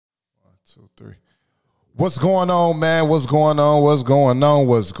2, 3. What's going on, man? What's going on? What's going on?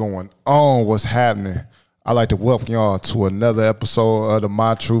 What's going on? What's happening? I'd like to welcome y'all to another episode of the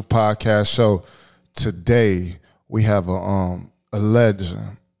My Truth Podcast Show. Today, we have a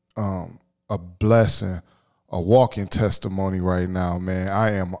legend, a blessing, a walking testimony right now, man.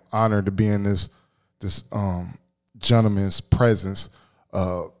 I am honored to be in this gentleman's presence.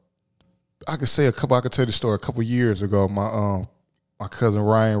 I could tell you the story. A couple years ago, my cousin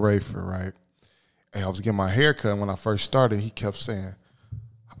Ryan Rayford, right? Hey, I was getting my hair cut, and when I first started, he kept saying,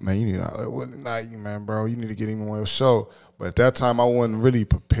 man, you need to, Willie Knighten, man, bro. You need to get him on your show. But at that time, I wasn't really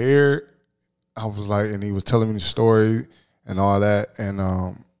prepared. I was like, and he was telling me the story and all that. And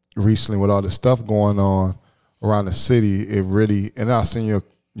recently, with all the stuff going on around the city, it really, and I seen your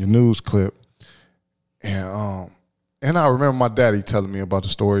news clip. And I remember my daddy telling me about the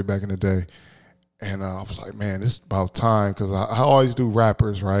story back in the day. And I was like, man, this is about time, because I always do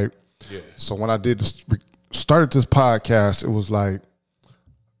rappers, right? Yeah. So when I started this podcast, it was like,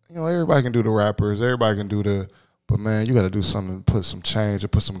 you know, everybody can do the rappers, everybody can do but man, you got to do something to put some change or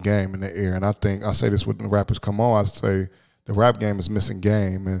put some game in the air. And I think I say this when the rappers come on, I say the rap game is missing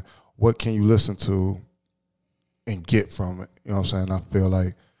game, and what can you listen to and get from it? You know what I'm saying? I feel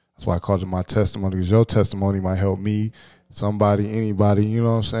like that's why I called it my testimony, because your testimony might help me, somebody, anybody, you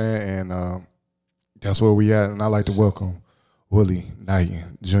know what I'm saying? And that's where we at. And I'd like to welcome Willie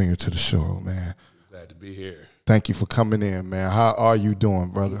Knighten Jr. to the show, man. Glad to be here. Thank you for coming in, man. How are you doing,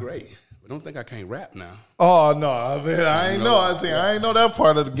 brother? I'm great. But don't think I can't rap now. Oh, no, man, I ain't know. I ain't know that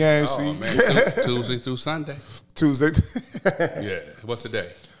part of the game, see. Man, Tuesday through Sunday. Tuesday. Yeah. What's the day?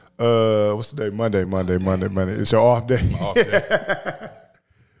 What's the day? Monday. It's your off day. My off day.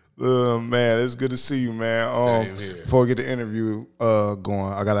 Man, it's good to see you, man. Same here. Before we get the interview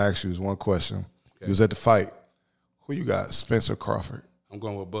going, I got to ask you one question. Okay. You was at the fight. Who you got, Spencer Crawford? I'm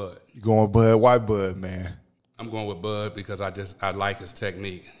going with Bud. You going with Bud? Why Bud, man? I'm going with Bud because I like his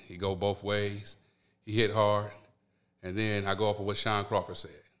technique. He go both ways. He hit hard. And then I go off of what Sean Crawford said.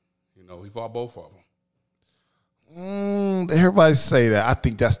 You know, he fought both of them. Everybody say that. I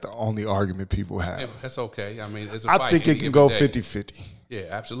think that's the only argument people have. Yeah, that's okay. I mean, it's a fight. I think it can go 50-50. Yeah,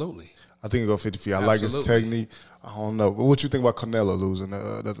 absolutely. I think it can go 50-50. I like his technique. I don't know. But what you think about Canelo losing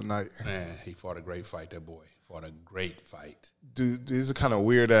the other night? Man, he fought a great fight, that boy. Fought a great fight. Dude, it's kind of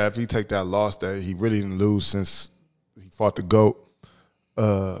weird that if he take that loss that he really didn't lose since he fought the GOAT.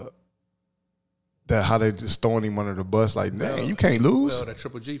 That how they just throwing him under the bus like, man, you can't lose. Well, that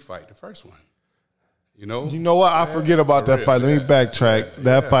Triple G fight, the first one. You know what? I forget about that fight. Let me backtrack.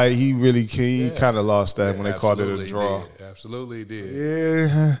 That fight, he kind of lost that when they called it a draw. Absolutely did.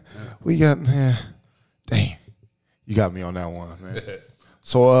 Yeah. We got, dang. You got me on that one, man.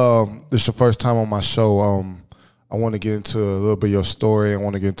 So this is your first time on my show. I want to get into a little bit of your story. I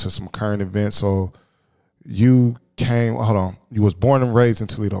want to get into some current events. So you was born and raised in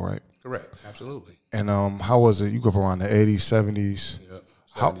Toledo, right? Correct. Absolutely. And how was it? You grew up around the 80s, 70s? Yep.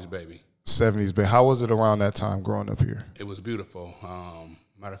 70s, baby. 70s, baby. How was it around that time growing up here? It was beautiful.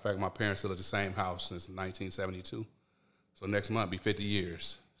 Matter of fact, my parents still at the same house since 1972. So next month be 50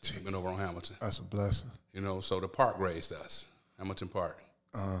 years. We've been over on Hamilton. That's a blessing. You know, so the park raised us, Hamilton Park.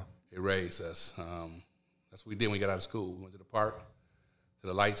 It raised us. That's what we did when we got out of school. We went to the park.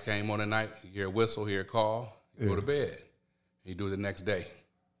 The lights came on at night. You hear a whistle, hear a call. You go to bed. You do it the next day.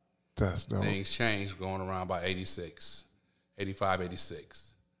 That's dope. Things changed going around by 86, 85,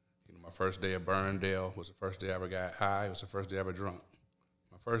 86. You know, my first day at Burndale was the first day I ever got high. It was the first day I ever drunk.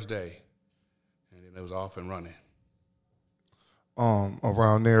 My first day. And then it was off and running.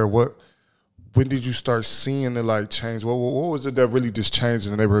 Around there, when did you start seeing it like change? What was it that really just changed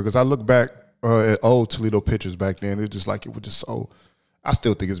in the neighborhood? Because I look back at old Toledo pictures back then, it just like it was just so. I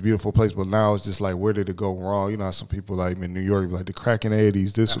still think it's a beautiful place, but now it's just like, where did it go wrong? You know, how some people like in New York, like the crack in the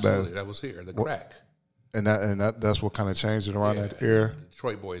 80s, this Absolutely, or that. That was here, the crack. And that's what kind of changed it around that era. The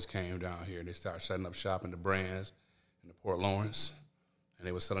Detroit boys came down here and they started setting up shop in the Brands in the Port Lawrence, and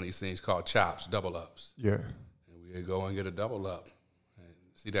they were selling these things called chops, double ups. Yeah. And we'd go and get a double up and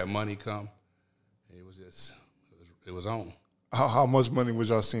see that money come. It was on. How much money was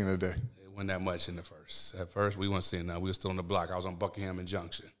y'all seeing a day? It wasn't that much in the first. At first, we weren't seeing that. We were still on the block. I was on Buckingham and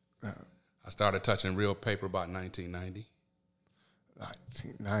Junction. I started touching real paper about 1990.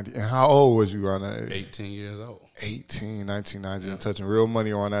 1990. And how old was you around that age? 18 years old. 1990, and touching real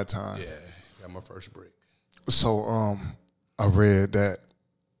money around that time. Yeah, got my first break. So I read that.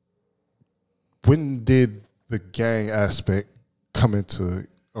 When did the gang aspect come into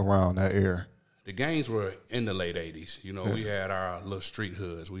around that era? The gangs were in the late 80s. You know, we had our little street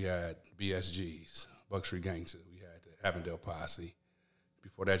hoods. We had BSGs, Buck Street Gangsters. We had the Avondale Posse,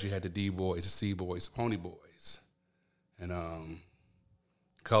 Before that, you had the D boys, the C boys, the Pony boys, and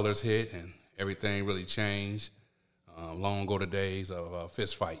colors hit, and everything really changed. Long ago the days of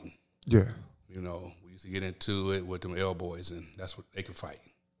fist fighting. Yeah. You know, we used to get into it with them L boys, and that's what they could fight.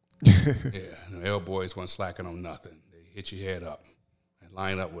 Yeah, the L boys weren't slacking on nothing. They hit your head up and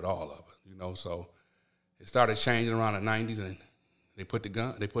line up with all of it. You know, so it started changing around the '90s, and they put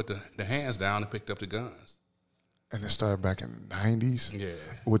the hands down and picked up the guns. And it started back in the '90s. Yeah,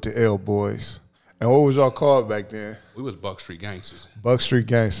 with the L boys. And what was y'all called back then? We was Buck Street Gangsters. Buck Street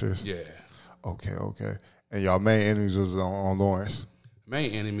Gangsters. Yeah. Okay. And y'all main enemies was on Lawrence.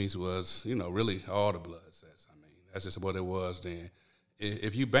 Main enemies was, you know, really all the blood sets. I mean, that's just what it was then.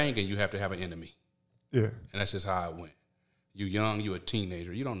 If you banging, you have to have an enemy. Yeah. And that's just how it went. You young, you a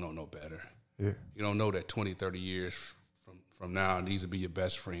teenager, you don't know no better. Yeah. You don't know that 20, 30 years from now, these will be your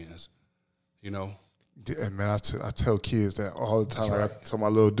best friends, you know? And man, I tell kids that all the time. Right. I tell my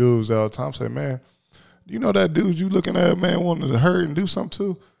little dudes all the time, say, man, you know that dude you looking at, man, wanting to hurt and do something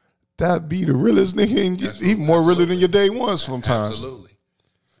too? That be the realest nigga, and even more realer than your day ones sometimes. Absolutely.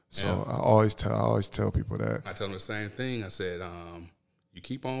 So yeah. I always tell people that. I tell them the same thing. I said, you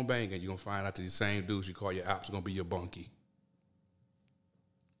keep on banging, you're going to find out that these same dudes you call your ops are going to be your bunkie.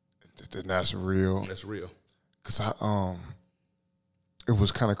 Then that's real. That's real. Because it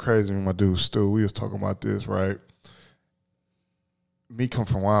was kind of crazy when my dude Stu, we was talking about this, right? Me come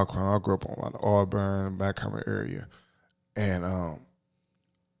from Wild Crown. I grew up on like Auburn, Backhammer area. And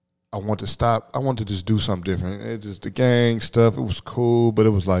I wanted to stop. I wanted to just do something different. It just the gang stuff, it was cool, but it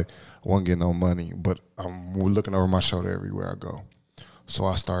was like I wasn't getting no money. But I'm looking over my shoulder everywhere I go. So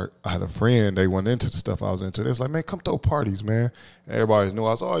I had a friend, they went into the stuff I was into. They was like, man, come throw parties, man. And everybody knew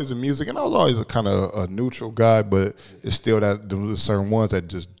I was always in music, and I was always a kind of a neutral guy, but it's still that there's certain ones that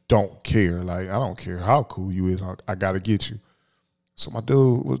just don't care. Like, I don't care how cool you is, I got to get you. So my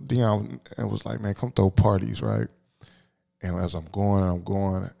dude was Dion and was like, man, come throw parties, right? And as I'm going,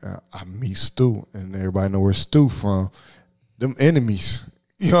 I meet Stu, and everybody know where Stu from. Them enemies,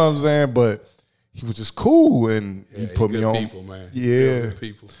 you know what I'm saying? But he was just cool, and he put me on. People, man. Yeah, good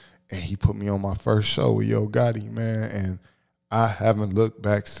people. And he put me on my first show with Yo Gotti, man, and I haven't looked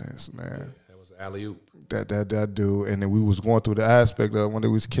back since, man. Yeah, that was alley-oop. That dude, and then we was going through the aspect of when they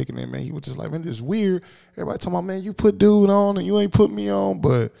was kicking it, man. He was just like, man, this is weird. Everybody talking about, man, you put dude on and you ain't put me on,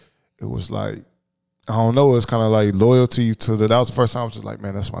 but it was like, I don't know, it's kind of like loyalty to that was the first time I was just like,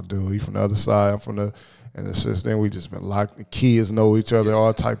 man, that's my dude. He from the other side, I'm from the, and since then we just been locked. The kids know each other,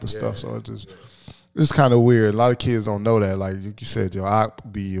 all type of stuff, so it just. It's kind of weird. A lot of kids don't know that. Like you said, yo, I'll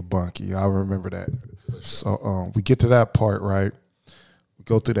be your bunkie. I remember that. So we get to that part, right? We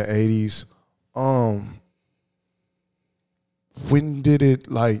go through the 80s. When did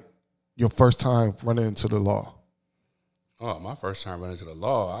it, like, your first time running into the law? Oh, my first time running into the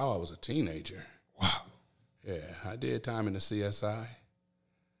law, I was a teenager. Wow. Yeah, I did time in the CSI.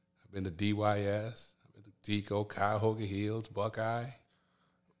 I've been to DYS. I've been to Deco, Cuyahoga Hills, Buckeye.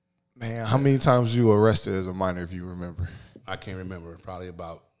 Man, how many times you arrested as a minor, if you remember? I can't remember. Probably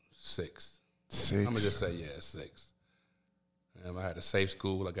about 6. 6? I'm going to just say, 6. I had a safe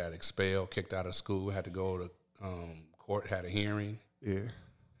school. I got expelled, kicked out of school. I had to go to court, had a hearing. Yeah.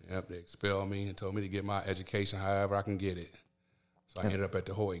 Yep, they expelled me and told me to get my education however I can get it. So I ended up at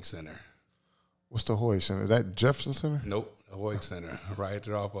the Hoyt Center. What's the Hoyt Center? Is that Jefferson Center? Nope, the Hoyt Center, right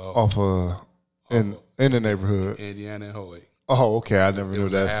there in the neighborhood. Indiana and Hoyt. Oh, okay. I never knew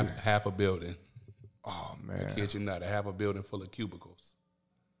that. Half a building. Oh, man. I kid you not, half a building full of cubicles.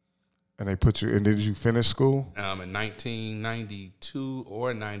 And they put you, and did you finish school? In 1992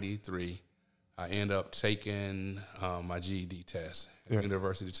 or 93, I ended up taking my GED test at the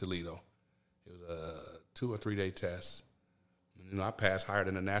University of Toledo. It was a 2 or 3 day test. You know, I passed higher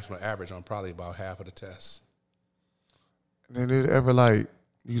than the national average on probably about half of the tests. And did it ever, like,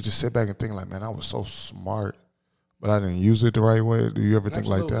 you just sit back and think, like, man, I was so smart, but I didn't use it the right way? Do you ever think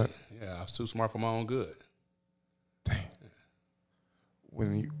like that? Yeah, I was too smart for my own good. Dang.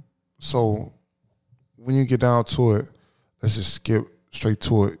 When you get down to it, let's just skip straight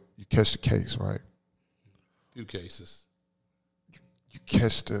to it. You catch the case, right? Few cases. You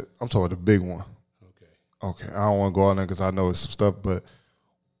catch I'm talking about the big one. Okay. I don't want to go on there because I know it's some stuff, but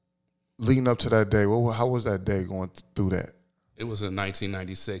leading up to that day, how was that day going through that? It was in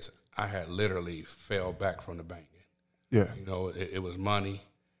 1996. I had literally fell back from the banging. Yeah. You know, it was money,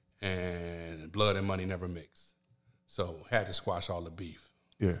 and blood and money never mix. So had to squash all the beef.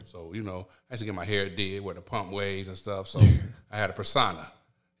 Yeah. So, you know, I used to get my hair did with the pump waves and stuff. So I had a persona.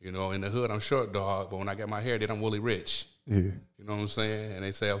 You know, in the hood, I'm short dog, but when I got my hair did, I'm Willie Rich. Yeah. You know what I'm saying? And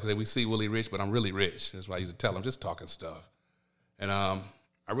they say, okay, we see Willie Rich, but I'm really rich. That's why I used to tell them, just talking stuff. And I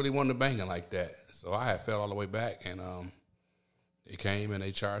really wanted to bang it like that. So I had fell all the way back, and they came and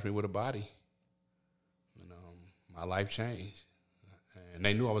they charged me with a body. And my life changed. And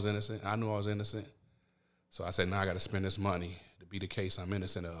they knew I was innocent. I knew I was innocent. So I said, now I got to spend this money to beat the case I'm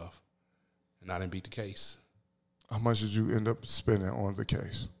innocent of. And I didn't beat the case. How much did you end up spending on the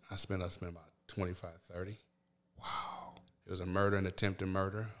case? I spent about $25, $30. Wow. It was a murder and attempted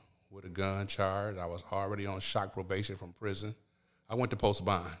murder with a gun charge. I was already on shock probation from prison. I went to post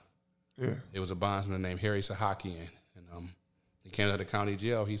bond. Yeah. It was a bondsman named Gerry and he came to the county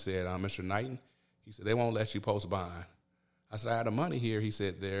jail. He said, Mr. Knighten, he said, they won't let you post bond. I said, I had the money here. He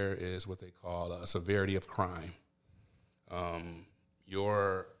said, there is what they call a severity of crime.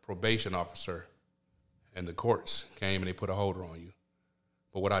 Your probation officer and the courts came and they put a holder on you.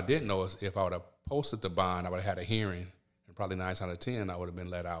 But what I didn't know is if I would have posted the bond, I would have had a hearing, and probably 9 out of 10, I would have been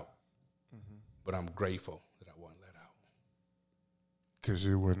let out. Mm-hmm. But I'm grateful that I wasn't let out. Because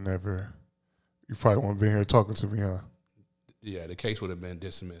you probably wouldn't be here talking to me, huh? Yeah, the case would have been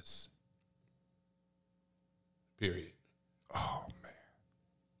dismissed. Period. Oh, man.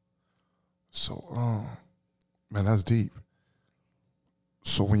 So, man, that's deep.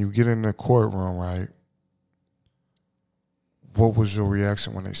 So when you get in the courtroom, right, what was your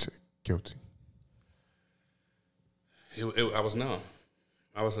reaction when they said guilty? I was numb.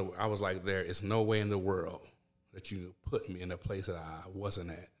 I was like, there is no way in the world that you put me in a place that I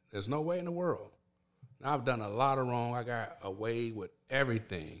wasn't at. There's no way in the world. Now, I've done a lot of wrong. I got away with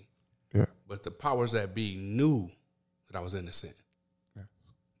everything. Yeah. But the powers that be knew that I was innocent. Yeah.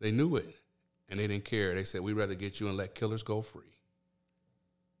 They knew it, and they didn't care. They said, we'd rather get you and let killers go free.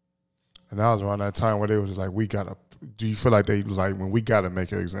 And that was around that time where they was like, do you feel like they was like, when we got to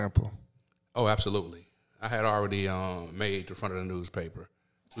make an example? Oh, absolutely. I had already made the front of the newspaper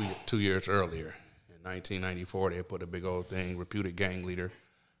 2 years earlier. In 1994, they put a big old thing, reputed gang leader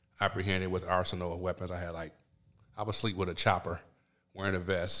apprehended with arsenal of weapons. I was asleep with a chopper, wearing a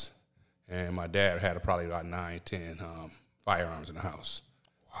vest, and my dad had probably about 9, 10 firearms in the house.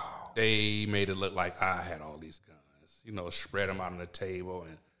 Wow. They made it look like I had all these guns, spread them out on the table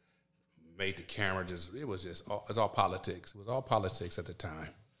and made the camera it was all politics. It was all politics at the time.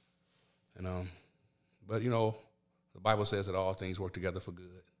 And but the Bible says that all things work together for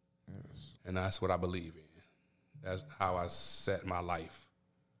good. Yes. And that's what I believe in. That's how I set my life.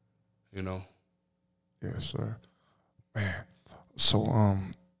 Yes, sir. Man. So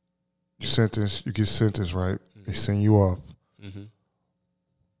you get sentenced, right? Mm-hmm. They send you off. Mm-hmm.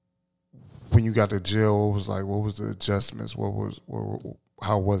 When you got to jail, what was the adjustments?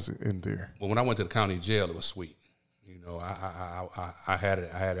 How was it in there? Well, when I went to the county jail, it was sweet. I had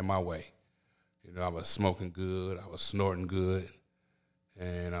it my way. I was smoking good. I was snorting good.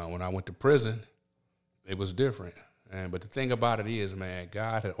 And when I went to prison, it was different. But the thing about it is, man,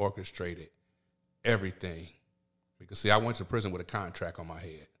 God had orchestrated everything. Because, see, I went to prison with a contract on my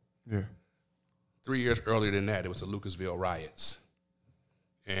head. Yeah. 3 years earlier than that, it was the Lucasville riots.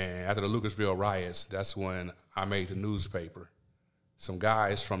 And after the Lucasville riots, that's when I made the newspaper. Some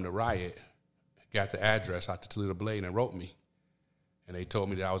guys from the riot got the address out to Toledo Blade and wrote me. And they told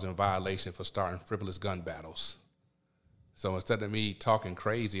me that I was in violation for starting frivolous gun battles. So instead of me talking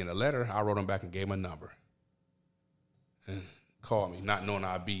crazy in a letter, I wrote them back and gave them a number. And called me, not knowing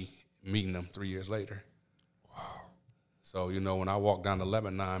I'd be meeting them 3 years later. Wow. So, when I walked down to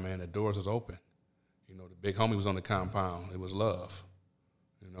Lebanon, man, the doors was open. The big homie was on the compound. It was love,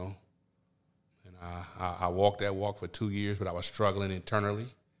 And I walked that walk for 2 years, but I was struggling internally.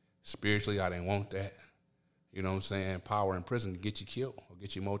 Spiritually, I didn't want that. You know what I'm saying? Power in prison can get you killed or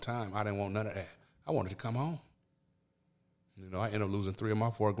get you more time. I didn't want none of that. I wanted to come home. I ended up losing 3 of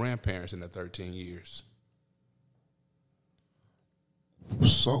my 4 grandparents in the 13 years.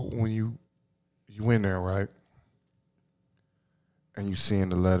 So when you in there, right, and you seeing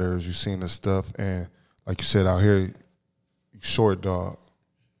the letters, you seeing the stuff, and like you said out here, you short dog,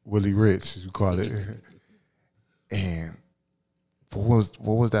 Willie Rich, as you call it. And what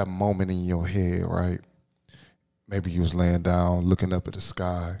was that moment in your head, right? Maybe you was laying down, looking up at the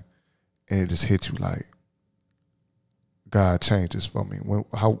sky, and it just hit you like, God changed this for me.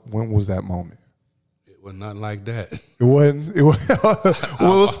 When was that moment? It was nothing like that. It wasn't.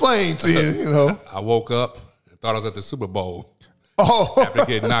 Well, explain to you. I woke up and thought I was at the Super Bowl. Oh, after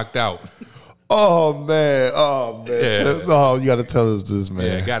getting knocked out. Oh man. Yeah. Oh, you got to tell us this, man.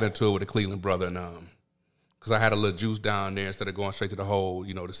 Yeah, I got into it with a Cleveland brother, and because I had a little juice down there, instead of going straight to the hole,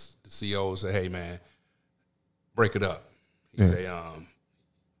 the CEO said, "Hey, man, break it up." He said,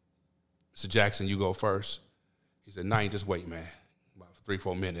 "Mr. Jackson, you go first." He said, "Nah, you just wait, man, about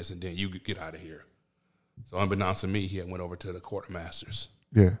 3-4 minutes, and then you get out of here." So unbeknownst to me, he had went over to the quartermasters.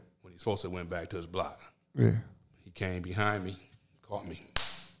 Yeah. When he's supposed to went back to his block. Yeah. He came behind me, caught me,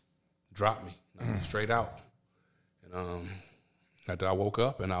 dropped me, knocked me straight out. And after I woke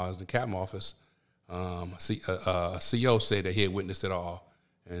up and I was in the captain office, CO said that he had witnessed it all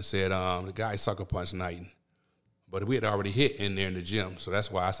and said the guy sucker punched Knighten. But we had already hit in there in the gym, so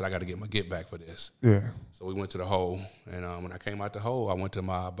that's why I said I got to get my get back for this. Yeah. So we went to the hole, and when I came out the hole, I went to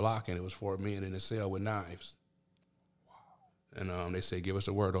my block, and it was 4 men in the cell with knives. Wow. And they said, give us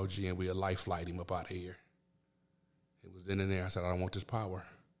a word, OG, and we'll life flight him up out of here. It was then and there. I said, I don't want this power.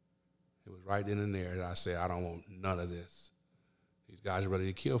 It was right then and there that I said, I don't want none of this. These guys are ready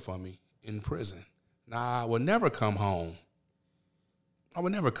to kill for me in prison. Now, I will never come home. I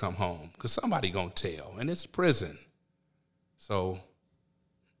would never come home because somebody going to tell, and it's prison. So,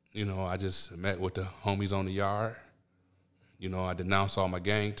 I just met with the homies on the yard. I denounced all my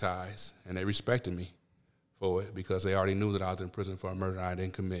gang ties, and they respected me for it because they already knew that I was in prison for a murder I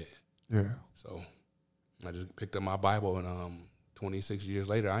didn't commit. Yeah. So I just picked up my Bible, and 26 years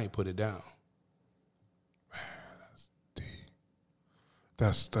later, I ain't put it down. Man,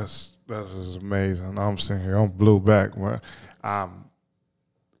 that's deep. That's amazing. I'm sitting here, I'm blew back.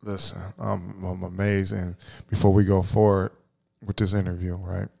 Listen, I'm amazed. And before we go forward with this interview,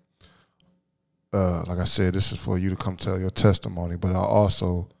 right? Like I said, this is for you to come tell your testimony, but I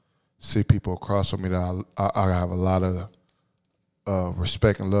also see people across from me that I have a lot of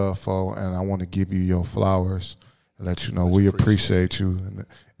respect and love for, and I want to give you your flowers and let you know we appreciate you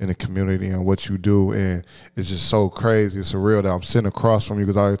in the community and what you do. And it's just so crazy. It's surreal that I'm sitting across from you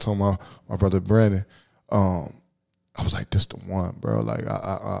because I already told my brother Brandon, I was like, this the one, bro. Like,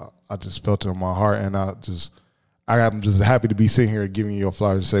 I just felt it in my heart, and I'm just happy to be sitting here giving you your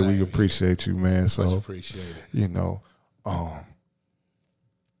flowers and say we appreciate you, man. So much appreciated.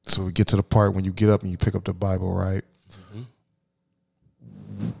 So we get to the part when you get up and you pick up the Bible, right? Mm-hmm.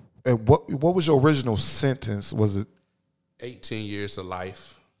 And what was your original sentence? Was it 18 years to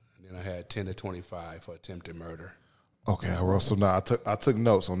life, and then I had 10 to 25 for attempted murder. Okay, I wrote. So now I took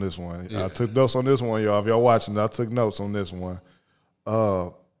notes on this one. Yeah. I took notes on this one, y'all. If y'all watching, I took notes on this one.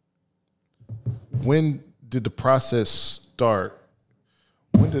 When did the process start?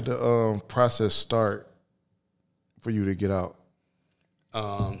 When did the process start for you to get out?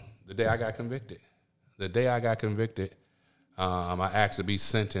 The day I got convicted. The day I got convicted, I asked to be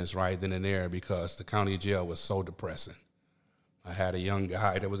sentenced right then and there because the county jail was so depressing. I had a young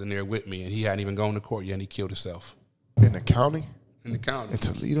guy that was in there with me, and he hadn't even gone to court yet, and he killed himself. In the county? In the county. In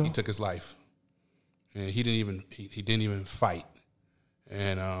Toledo? He took his life. And he didn't even fight.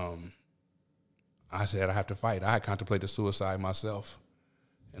 And I said, I have to fight. I had contemplated suicide myself.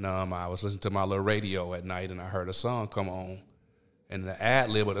 And I was listening to my little radio at night, and I heard a song come on. And the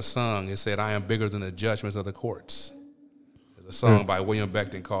ad-lib of the song, it said, I am bigger than the judgments of the courts. There's a song by William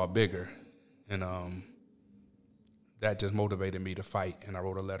Beckton called Bigger. And that just motivated me to fight. And I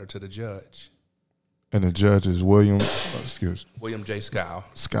wrote a letter to the judge. And the judge is William J. Scow.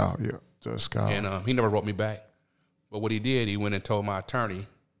 Scow, yeah. Judge Scow. And he never wrote me back. But what he did, he went and told my attorney,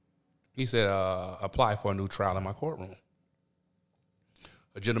 he said, apply for a new trial in my courtroom.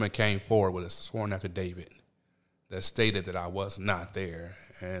 A gentleman came forward with a sworn affidavit that stated that I was not there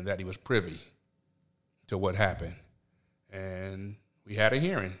and that he was privy to what happened. And we had a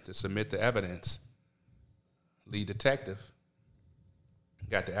hearing to submit the evidence. Lead detective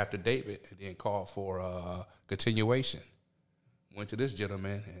got the affidavit and then called for continuation. Went to this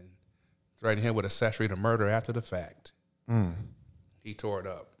gentleman and threatened him with accessory to murder after the fact. He tore it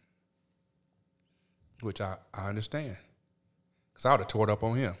up, which I understand. Because I would have tore it up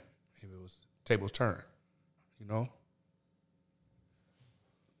on him if it was tables turned,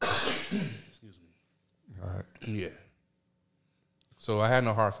 Excuse me. All right. Yeah. So I had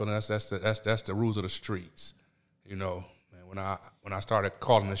no hard feelings. That's the rules of the streets, And when I started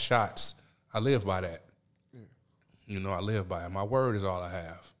calling the shots, I live by that. Yeah. I live by it. My word is all I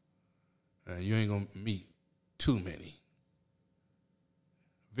have. And you ain't gonna meet too many.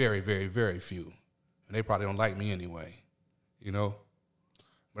 Very, very, very few. And they probably don't like me anyway,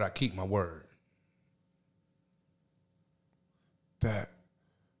 But I keep my word. That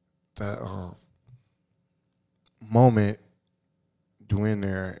moment you in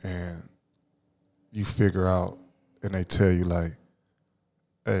there and you figure out and they tell you like,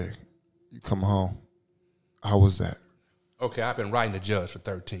 hey, you come home. How was that? Okay, I've been writing the judge for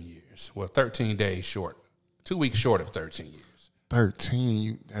 13 years. Well, 13 days short. 2 weeks short of 13 years. 13?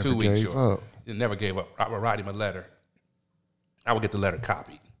 You never 2 weeks gave short. up. You never gave up. I would write him a letter. I would get the letter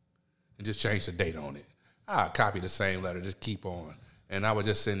copied and just change the date on it. I'd copy the same letter, just keep on. And I would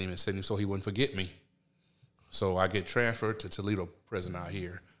just send him so he wouldn't forget me. So I get transferred to Toledo prison out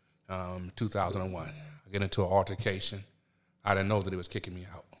here, 2001. I get into an altercation. I didn't know that it was kicking me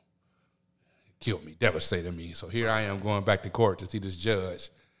out. It killed me, devastated me. So here I am going back to court to see this judge.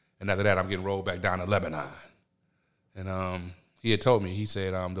 And after that, I'm getting rolled back down to Lebanon. And he had told me, he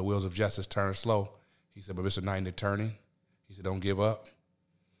said, the wheels of justice turn slow. He said, but Mr. Knighten, they're turning. He said, don't give up.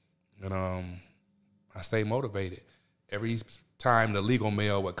 And I stayed motivated. Every time the legal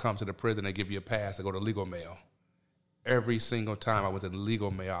mail would come to the prison, they give you a pass to go to legal mail. Every single time I went to the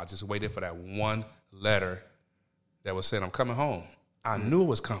legal mail, I just waited for that one letter that was saying, I'm coming home. I knew it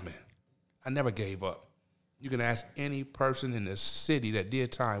was coming. I never gave up. You can ask any person in the city that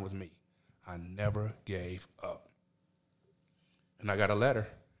did time with me. I never gave up. And I got a letter,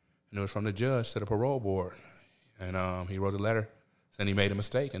 and it was from the judge to the parole board. And he wrote a letter saying he made a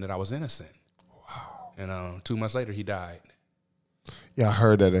mistake and that I was innocent. Wow. And 2 months later, he died. Yeah, I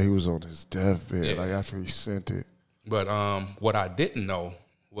heard that he was on his deathbed, like after he sent it. But what I didn't know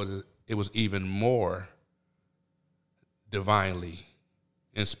was it was even more divinely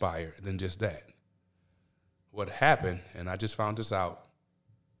inspired than just that. What happened, and I just found this out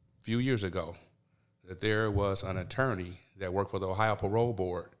a few years ago, that there was an attorney that worked for the Ohio Parole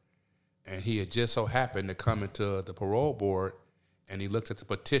Board, and he had just so happened to come into the parole board, and he looked at the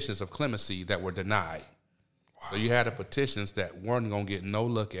petitions of clemency that were denied. Wow. So you had the petitions that weren't going to get no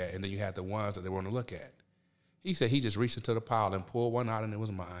look at, and then you had the ones that they weren't going to look at. He said he just reached into the pile and pulled one out, and it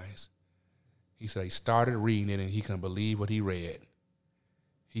was mine. He said he started reading it, and he couldn't believe what he read.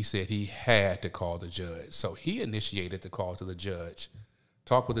 He said he had to call the judge. So he initiated the call to the judge,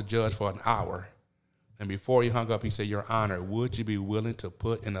 talked with the judge for an hour, and before he hung up, he said, Your Honor, would you be willing to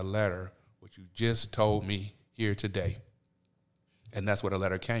put in a letter what you just told me here today? And that's where the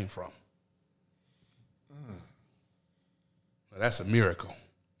letter came from. Well, that's a miracle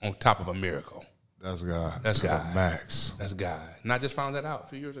on top of a miracle. That's God. That's God. Max. That's God. And I just found that out a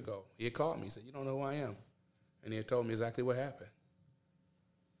few years ago. He had called me. He said, you don't know who I am. And he had told me exactly what happened.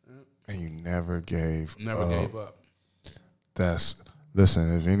 And you never gave gave up.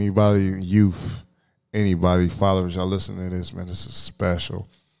 Listen, if anybody, youth, anybody, followers, y'all listening to this, man, this is special.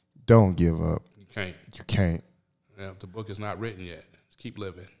 Don't give up. You can't. You can't. Yeah, the book is not written yet. Just keep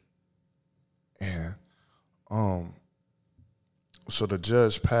living. And so the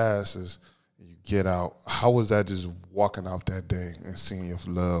judge passes, you get out. How was that just walking out that day and seeing your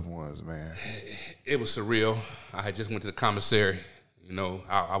loved ones, man? It was surreal. I had just went to the commissary. You know,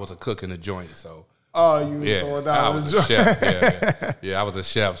 I was a cook in the joint, so. Oh, you were going down I was a chef. Yeah, I was a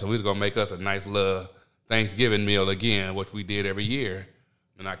chef. So we was going to make us a nice little Thanksgiving meal again, which we did every year.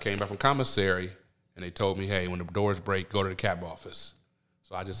 And I came back from commissary, and they told me, hey, when the doors break, go to the cab office.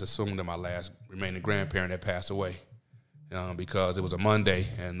 So I just assumed that my last remaining grandparent had passed away because it was a Monday,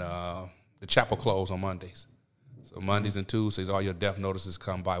 and the chapel closed on Mondays. So Mondays and Tuesdays, all your death notices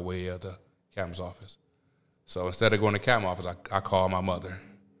come by way of the captain's office. So instead of going to the captain's office, I called my mother.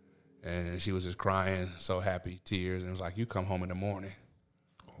 And she was just crying, so happy, tears. And it was like, you come home in the morning.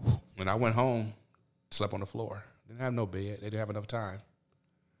 When I went home, slept on the floor. Didn't have no bed. They didn't have enough time.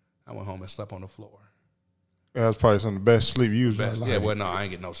 I went home and slept on the floor. Yeah, that's probably some of the best sleep you Yeah, well, no, I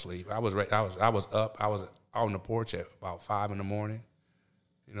ain't get no sleep. I was up. I was out on the porch at about 5 in the morning.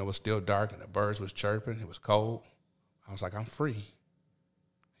 You know, it was still dark, and the birds was chirping. It was cold. I was like, I'm free.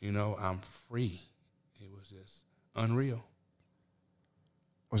 You know, I'm free. It was just unreal.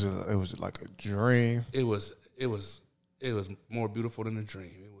 Was it like a dream? It was more beautiful than a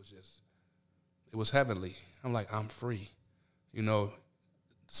dream. It was heavenly. I'm like, I'm free. You know,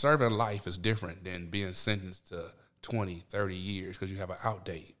 serving life is different than being sentenced to 20, 30 years because you have an out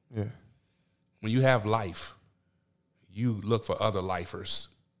date. Yeah. When you have life, you look for other lifers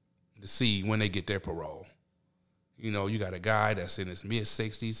to see when they get their parole. You know, you got a guy that's in his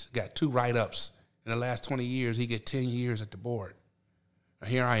mid-60s, got 2 write-ups. In the last 20 years, he get 10 years at the board. Now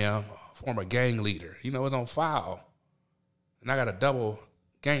here I am, a former gang leader. You know, it's on file. And I got a double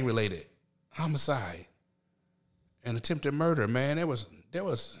gang-related homicide and attempted murder, man. There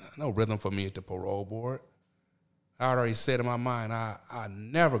was no rhythm for me at the parole board. I already said in my mind, I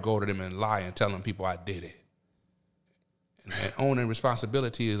never go to them and lie and tell them people I did it. And owning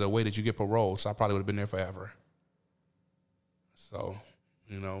responsibility is a way that you get parole, so I probably would have been there forever. So,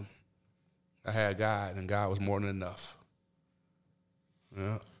 you know, I had God, and God was more than enough.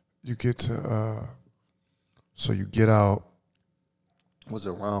 Yeah. You get to, so you get out, was it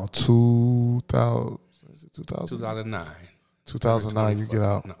around 2000? 2009. 2009 you get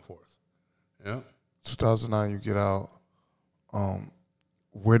out. Not 4th. Yeah. 2009 you get out.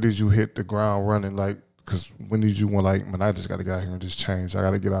 Where did you hit the ground running? Like, Because when did you want, like, man, I just got to get out here and just change. I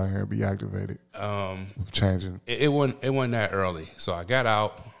got to get out here and be activated. Changing. It wasn't that early. So I got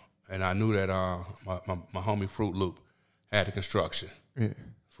out, and I knew that my homie Fruit Loop had the construction. Yeah.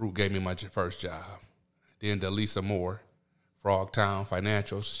 Fruit gave me my first job. Then Delisa Moore, Frogtown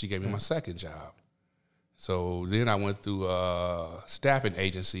Financials, she gave me my second job. So then I went through a staffing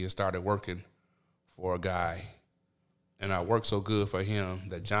agency and started working for a guy. And I worked so good for him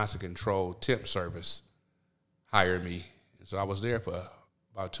that Johnson Control Temp Service hired me. And so I was there for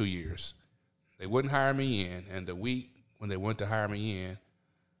about 2 years. They wouldn't hire me in, and the week when they went to hire me in,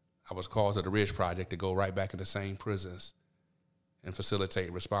 I was called to the Ridge Project to go right back in the same prisons and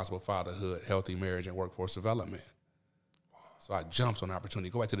facilitate responsible fatherhood, healthy marriage, and workforce development. So I jumped on the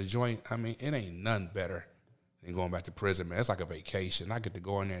opportunity. Go back to the joint. I mean, it ain't nothing better than going back to prison, man. It's like a vacation. I get to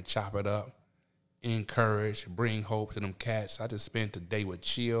go in there and chop it up, encourage, bring hope to them cats. I just spent the day with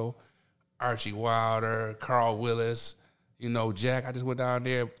Chill, Archie Wilder, Carl Willis, Jack. I just went down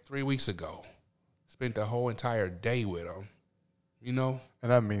there 3 weeks ago. Spent the whole entire day with them,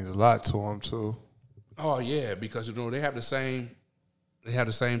 And that means a lot to them, too. Oh, yeah, because, they have the same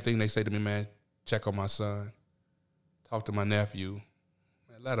thing they say to me, man. Check on my son. Talk to my nephew.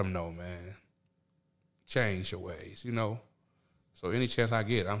 Man, let them know, man. Change your ways, So any chance I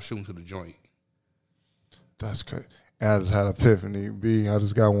get, I'm shooting to the joint. That's crazy. And I just had an epiphany. I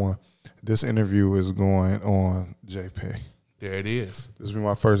just got one. This interview is going on JPEG. There it is. This will be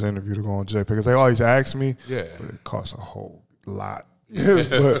my first interview to go on JPEG. Because they always ask me, yeah, but it costs a whole lot.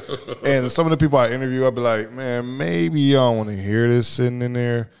 And some of the people I interview, I'll be like, man, maybe y'all want to hear this sitting in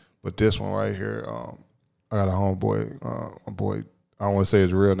there. But this one right here, I got a homeboy, a boy, I don't want to say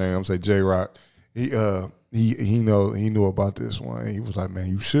his real name, I'm going to say J-Rock. He knew about this one. He was like, man,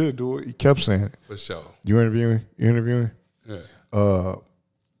 you should do it. He kept saying it. For sure. You interviewing? Yeah.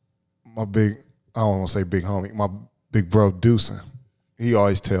 My big, I don't want to say big homie, my big bro Deucin, he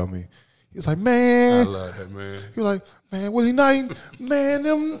always tell me, he's like, man. I love that, man. He's like, man, Willie Knighten, man,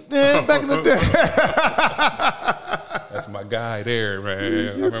 them back in the day. That's my guy there, man.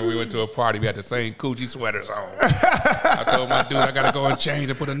 I remember we went to a party. We had the same Coochie sweaters on. I told my dude, I got to go and change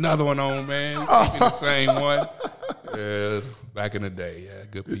and put another one on, man. Keep the same one. Yeah, back in the day, yeah,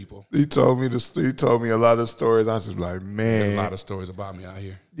 good people. He told me a lot of stories. I was just like, man. There's a lot of stories about me out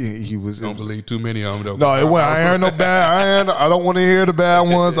here. Yeah, he was. Don't believe too many of them, though. No, I ain't heard no bad. I don't want to hear the bad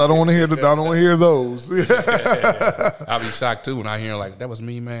ones. I don't want to hear those. I'll be shocked too when I hear like, that was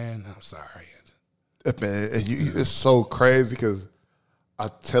me, man. I'm sorry. Man, it's so crazy because I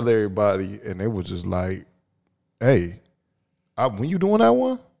tell everybody, and they were just like, hey, when you doing that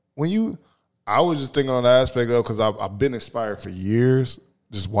one? I was just thinking on the aspect of, because I've been inspired for years,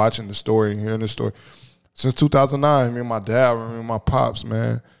 just watching the story and hearing the story. Since 2009, me and my dad, my pops,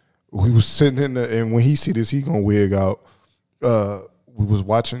 man, we was sitting in and when he see this, he gonna wig out. We was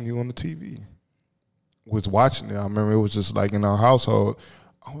watching you on the TV. We was watching it. I remember it was just like in our household.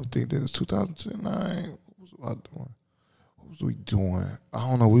 I don't think it was 2009. What was we doing? I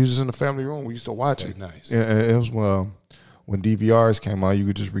don't know. We was just in the family room. We used to watch it. Nice. And it was when DVRs came out, you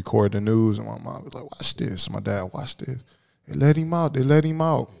could just record the news, and my mom was like, watch this. My dad, watch this. They let him out. And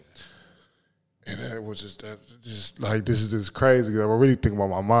then it was just like, this is just crazy. I really think about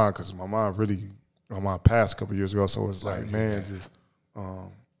my mom, because my mom passed a couple years ago, so it's like, man,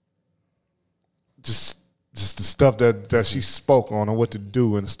 just the stuff that she spoke on and what to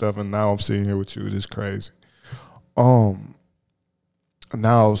do and stuff, and now I'm sitting here with you. It is crazy. Now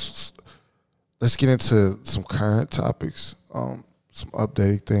let's get into some current topics, some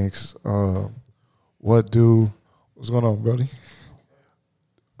updated things. What's going on, Brody?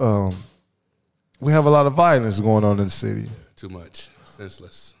 We have a lot of violence going on in the city. Too much.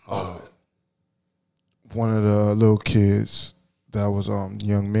 Senseless. All of it. One of the little kids that was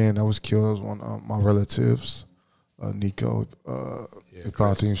young man that was killed was one of my relatives, Nico. They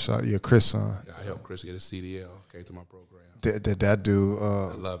found him shot. Yeah, Chris' son. Yeah, I helped Chris get a CDL. Came to my program. That dude.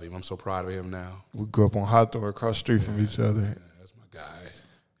 I love him. I'm so proud of him now. We grew up on Hawthorne, across the street from each other. Yeah, that's my guy.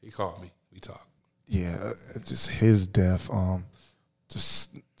 He called me. We talked. Yeah, just his death.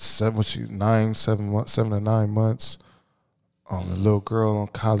 Just 7 to 9 months. The little girl on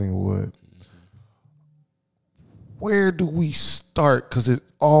Collingwood. Where do we start? Because it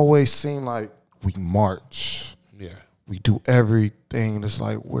always seemed like we march. Yeah. We do everything. It's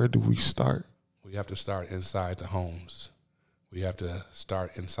like, where do we start? We have to start inside the homes. We have to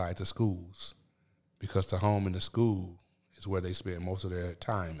start inside the schools, because the home and the school is where they spend most of their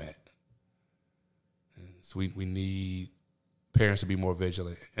time at. And so we need parents to be more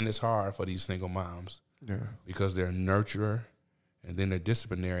vigilant. And it's hard for these single moms, because they're a nurturer and then they're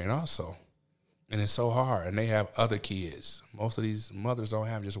disciplinary. And also, And it's so hard. And they have other kids. Most of these mothers don't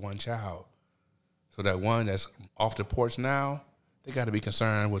have just one child. So that one that's off the porch now, they got to be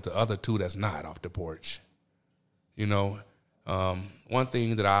concerned with the other two that's not off the porch. You know, one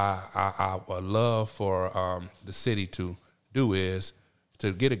thing that I would love for the city to do is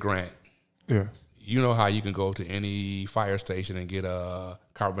to get a grant. Yeah. You know how you can go to any fire station and get a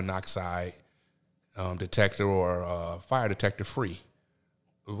carbon monoxide detector or fire detector free.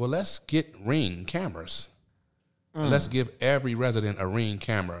 Well, let's get Ring cameras. Let's give every resident a Ring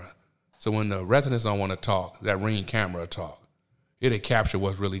camera. So when the residents don't want to talk, that Ring camera will talk. It'll capture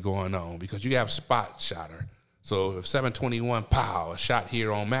what's really going on because you have spot shotter. So if 721 pow, a shot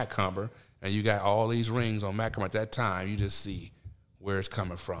here on Macomber, and you got all these rings on Macomber at that time, you just see where it's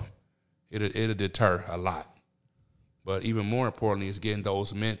coming from. It'll deter a lot. But even more importantly is getting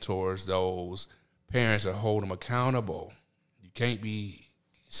those mentors, those parents that hold them accountable. You can't be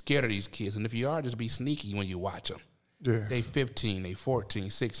scared of these kids. And if you are, just be sneaky when you watch them. Yeah. They 15, they 14,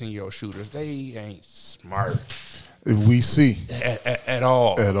 16-year-old shooters. They ain't smart. If we see. At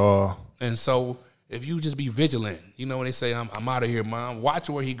all. At all. And so if you just be vigilant, you know when they say, I'm out of here, Mom, watch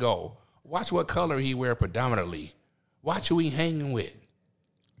where he go. Watch what color he wear predominantly. Watch who he hanging with.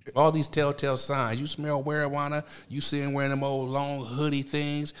 All these telltale signs. You smell marijuana. You see him wearing them old long hoodie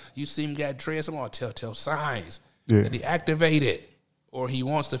things. You see him got dreads. Some all telltale signs. Yeah. That he activated or he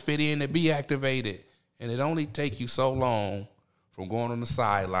wants to fit in to be activated. And it only take you so long from going on the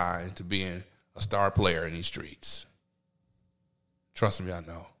sideline to being a star player in these streets. Trust me, I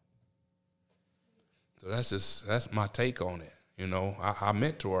know. So that's my take on it. You know, I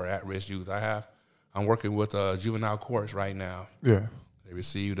mentor at-risk youth. I'm working with juvenile courts right now. Yeah. They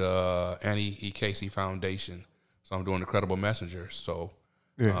received Annie E. Casey Foundation, so I'm doing the Credible Messengers. So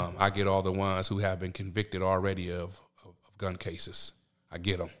Yeah. I get all the ones who have been convicted already of gun cases. I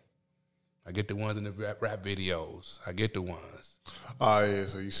get them. I get the ones in the rap videos. I get the ones. Oh, yeah,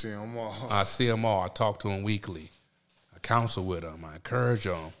 so you see them all. I see them all. I talk to them weekly. I counsel with them. I encourage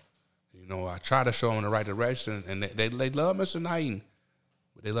them. You know, I try to show them the right direction, and they love Mr. Knighten,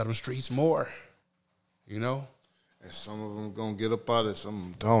 but they love them streets more, you know? And some of them going to get up out of it, some of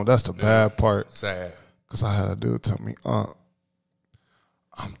them don't. That's the bad part. Sad. Because I had a dude tell me,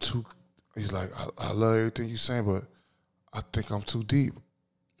 I'm too, he's like, I love everything you're saying, but I think I'm too deep.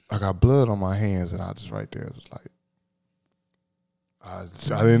 I got blood on my hands, and I just right there was like, I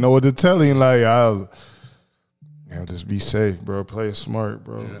didn't know what to tell him. Like, just be safe, bro. Play it smart,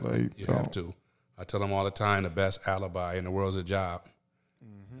 bro. Yeah, like, you have to. I tell them all the time, the best alibi in the world is a job.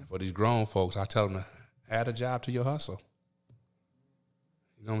 Mm-hmm. For these grown folks, I tell them to add a job to your hustle.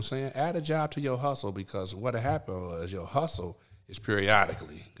 You know what I'm saying? Add a job to your hustle, because what happened was your hustle is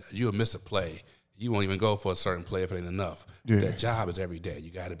periodically. You'll miss a play. You won't even go for a certain play if it ain't enough. Yeah. That job is every day. You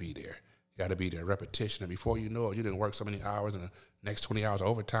got to be there. You got to be there. Repetition. And before you know it, you didn't work so many hours, and the next 20 hours of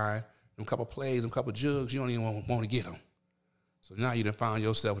overtime, them couple plays, them couple jugs, you don't even want to get them. So now you done found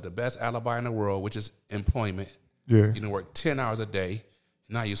yourself with the best alibi in the world, which is employment. Yeah. You done work 10 hours a day.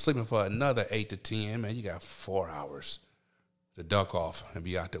 Now you're sleeping for another 8 to 10. Man, you got 4 hours to duck off and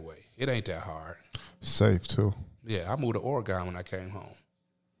be out the way. It ain't that hard. Safe, too. Yeah, I moved to Oregon when I came home.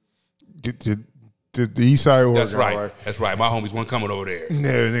 The east side of Oregon. That's right. That's right. My homies weren't coming over there. No,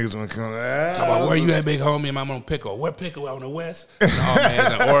 niggas want to come. Talk about where you at, big homie, and I'm on Pickle. Where Pickle out on the west? No, man,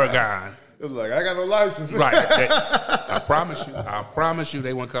 it's in Oregon. It was like, I got no license. Right. I promise you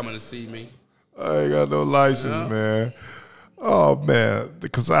they weren't coming to see me. I ain't got no license, man. Oh, man.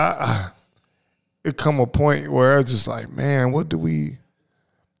 Because it come a point where I just like, man, what do we,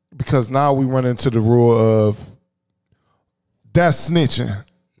 because now we run into the rule of that's snitching.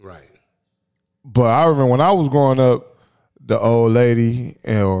 Right. But I remember when I was growing up, the old lady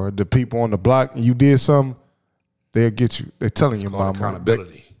or the people on the block, and you did something, they'll get you. They're telling your mama.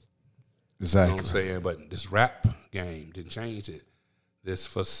 Accountability. Exactly. You know what I'm saying? But this rap game didn't change it. This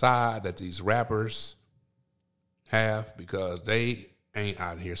facade that these rappers have, because they ain't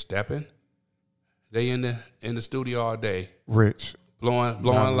out here stepping. They in the studio all day. Rich. Blowing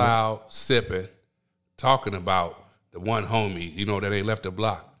loud, sipping, talking about the one homie, you know, that ain't left the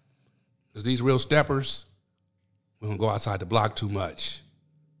block. Because these real steppers, we don't go outside the block too much.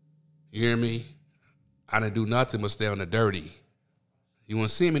 You hear me? I didn't do nothing but stay on the dirty. You want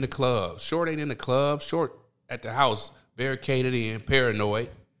to see him in the club. Short ain't in the club. Short at the house, barricaded in, paranoid.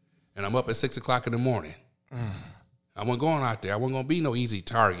 And I'm up at 6 o'clock in the morning. I wasn't going out there. I wasn't going to be no easy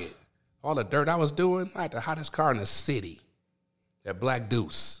target. All the dirt I was doing, I had the hottest car in the city. That Black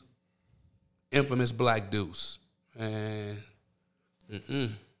Deuce. Infamous Black Deuce. And,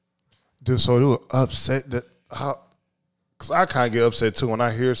 So they were upset that Because I kind of get upset, too. When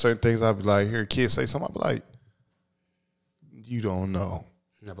I hear certain things, I be like, hear kids say something, I be like, you don't know.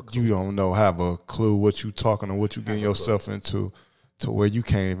 You don't know, have a clue what you talking or what you getting yourself into to where you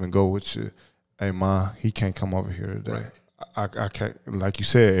can't even go with your, hey, Ma, he can't come over here today. Right. I can't, like you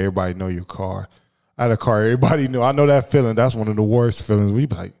said, everybody know your car. I had a car, everybody knew. I know that feeling. That's one of the worst feelings. We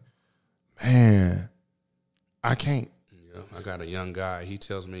be like, man, I can't. Yeah, I got a young guy. He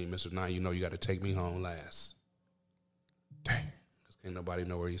tells me, Mr. Knight, you know you got to take me home last. Dang. Because can't nobody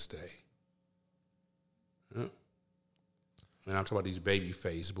know where you stay. Yeah. Man, I'm talking about these baby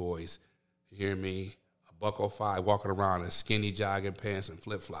face boys. You hear me? A $105 walking around in skinny jogging pants and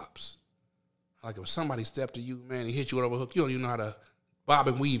flip-flops. Like if somebody stepped to you, man, and hit you with a hook, you don't even know how to bob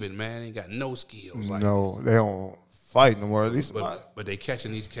and weave it, man. They ain't got no skills. Like no, they don't fight no more. But they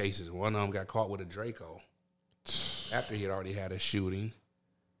catching these cases. One of them got caught with a Draco after he had already had a shooting.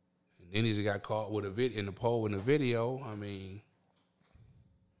 And then he just got caught with a in the pole in the video. I mean,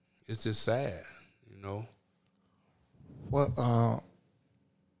 it's just sad, you know. Well,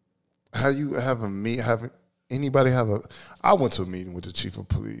 have you have a meet? Have anybody have a? I went to a meeting with the chief of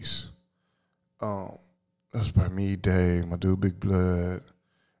police. It was by me, Dave, my dude, Big Blood.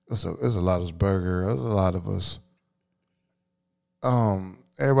 There's a lot of us, Burger. There's a lot of us.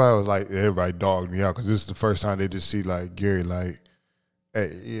 Everybody dogged me out because this is the first time they just see like Gerry, like,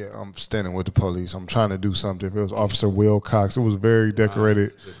 hey, yeah, I'm standing with the police. I'm trying to do something. If it was Officer Wilcox, it was very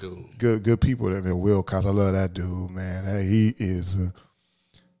decorated, good people. That Wilcox, I love that dude, man. Hey, he is,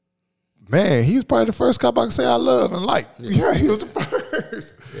 man. He was probably the first cop I could say I love and like. Yeah, he was the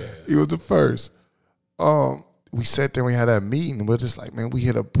first. Yeah. He was the first. We sat there, we had that meeting, but it's like, man, we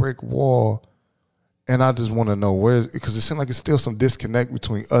hit a brick wall, and I just want to know where, because it seems like it's still some disconnect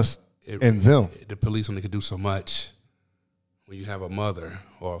between us and them. The police only can do so much. When you have a mother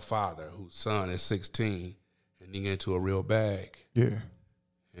or a father whose son is 16 and he get into a real bag. Yeah.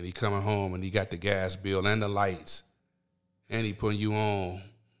 And he coming home and he got the gas bill and the lights and he putting you on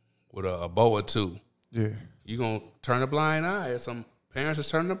with a bow or two. Yeah. You going to turn a blind eye. Some parents are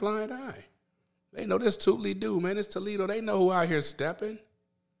turning a blind eye. They know this Tootly do, man. It's Toledo. They know who out here stepping.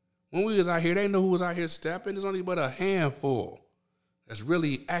 When we was out here, they know who was out here stepping. There's only but a handful that's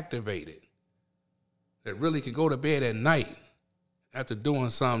really activated, that really can go to bed at night after doing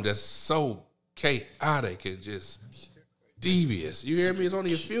something that's so chaotic and just devious. You hear me? It's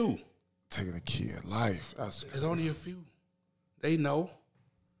only a few. Taking a kid life. It's only a few. They know.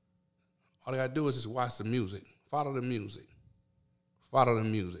 All they got to do is just watch the music. Follow the music. Follow the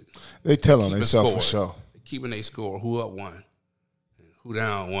music. They tell on themselves for sure. They keeping their score. Who up one, and who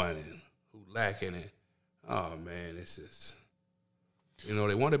down one, and who lacking it. Oh, man, it's just, you know,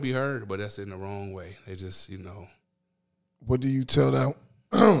 they want to be heard, but that's in the wrong way. They just, you know. What do you tell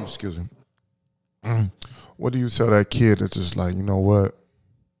that? Excuse me. What do you tell that kid that's just like, you know what?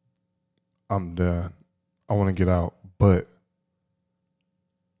 I'm done. I want to get out, but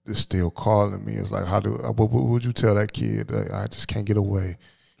they're still calling me. It's like, what would you tell that kid? Like, I just can't get away.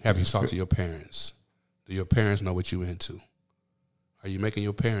 Have you talked to your parents? Do your parents know what you into? Are you making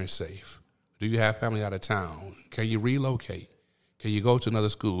your parents safe? Do you have family out of town? Can you relocate? Can you go to another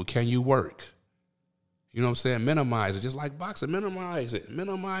school? Can you work? You know what I'm saying? Minimize it. Just like boxing, minimize it.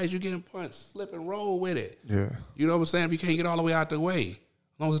 Minimize you getting punched. Slip and roll with it. Yeah. You know what I'm saying? If you can't get all the way out the way, as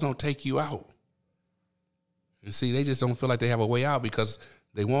long as it don't take you out. And see, they just don't feel like they have a way out because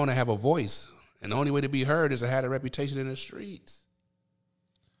they want to have a voice. And the only way to be heard is to have a reputation in the streets.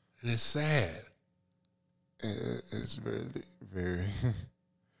 And it's sad. It's very, very,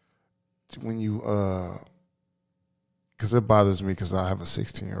 when you, because it bothers me because I have a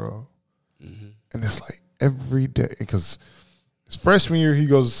 16-year-old. Mm-hmm. And it's like every day, because his freshman year, he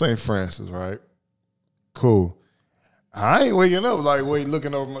goes to St. Francis, right? Cool. I ain't waking up like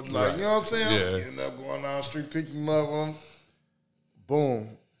looking over my, like, right. You know what I'm saying? Yeah. I'm getting up, going down the street, picking him up,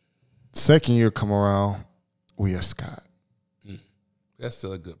 boom. Second year come around, we at Scott. That's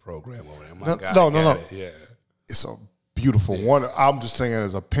still a good program over there. No. Yeah. It's a beautiful one. I'm just saying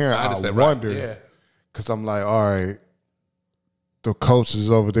as a parent, I wonder. Because I'm like, all right, the coach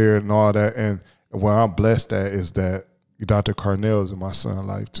is over there and all that. And where I'm blessed at is that Dr. Carnell is in my son's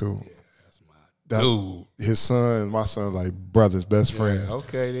life too. Yeah, that's my dude. His son and my son like brothers, best friends.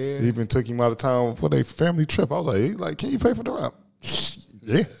 Okay, then. He even took him out of town for their family trip. I was like, can you pay for the ride?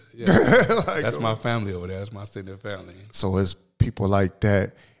 Yeah. Like, that's my family over there. That's my extended family. So it's people like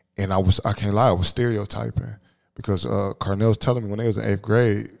that. And I can't lie, I was stereotyping because Carnell's telling me when they was in 8th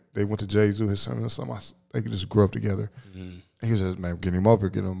grade, they went to Jay-Zoo, his son and something. They just grew up together. Mm-hmm. He was just, man, get him over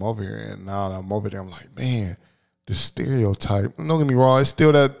here. And now that I'm over there, I'm like, man, the stereotype. Don't get me wrong, it's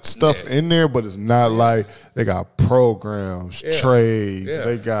still that stuff in there, but it's not like they got programs, trades,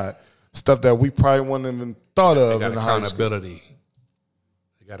 they got stuff that we probably wouldn't even thought of. They got in accountability.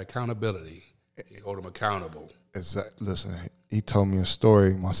 They got accountability. You hold them accountable. Exactly. Listen, he told me a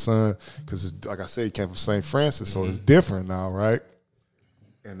story, my son, because like I said, he came from St. Francis, so it's different now, right?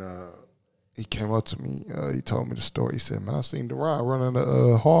 And he came up to me. He told me the story. He said, "Man, I seen Deron running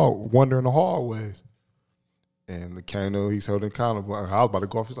the wandering the hallways." And the Kano, he's held accountable. I was about to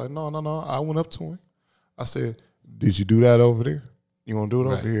go off. He's like, no. I went up to him. I said, "Did you do that over there? You want to do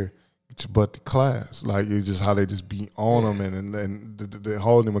it over here? Get your butt to class." Like, it's just how they just be on him and they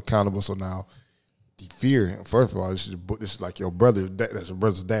hold him accountable. So now he fear him. First of all, this is like your brother. That's your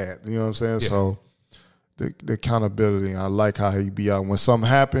brother's dad. You know what I'm saying? Yeah. So the accountability, I like how he be out. When something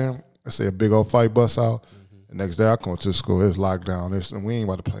happen, let's say a big old fight busts out, the next day I come to school, it's locked down. And we ain't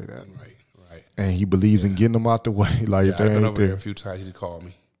about to play that. Right. And he believes in getting them out the way. Like, I've been over there a few times. He called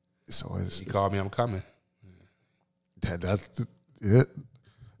me. So he called me, I'm coming. That's it.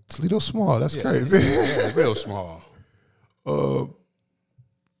 Toledo small. That's crazy. Yeah, real small. I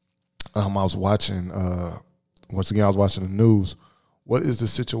was watching, once again, I was watching the news. What is the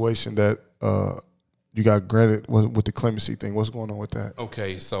situation that you got granted with the clemency thing? What's going on with that?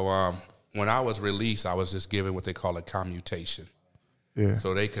 Okay, so when I was released, I was just given what they call a commutation. Yeah.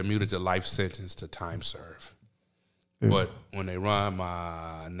 So they commuted the life sentence to time serve. Yeah. But when they run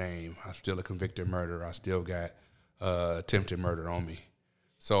my name, I'm still a convicted murderer. I still got attempted murder on me.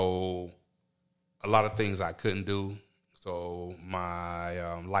 So a lot of things I couldn't do. So my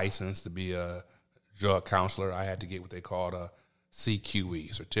license to be a drug counselor, I had to get what they called a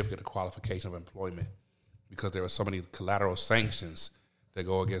CQE, Certificate of Qualification of Employment, because there were so many collateral sanctions that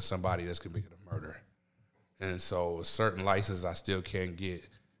go against somebody that's convicted of murder. And so certain licenses I still can't get.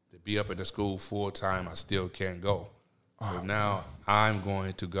 To be up at the school full-time, I still can't go. So now I'm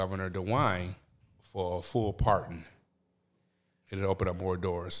going to Governor DeWine for a full pardon. It'll open up more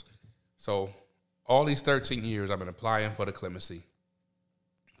doors. So all these 13 years I've been applying for the clemency.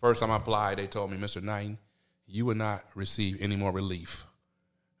 First time I applied, they told me, "Mr. Knighten, you will not receive any more relief.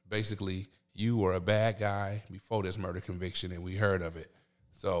 Basically, you were a bad guy before this murder conviction, and we heard of it.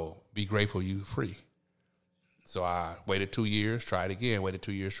 So be grateful you're free." So I waited 2 years, tried again, waited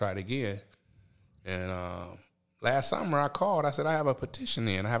 2 years, tried again. And last summer I called. I said, "I have a petition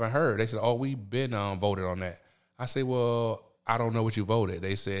in. I haven't heard." They said, "Oh, we've been voted on that." I said, "Well, I don't know what you voted."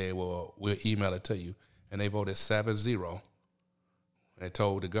 They said, "Well, we'll email it to you." And they voted 7-0. They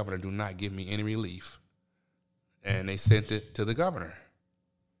told the governor, "Do not give me any relief." And they sent it to the governor.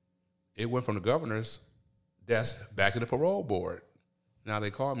 It went from the governor's desk back to the parole board. Now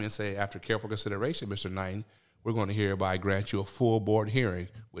they called me and say, "After careful consideration, Mr. Knighten, we're going to hereby grant you a full board hearing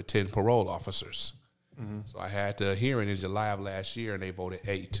with 10 parole officers." Mm-hmm. So I had the hearing in July of last year, and they voted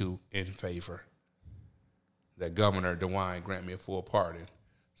 8-2 in favor that Governor DeWine grant me a full pardon.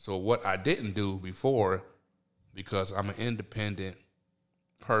 So what I didn't do before, because I'm an independent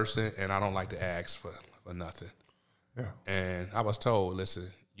person and I don't like to ask for nothing. Yeah. And I was told,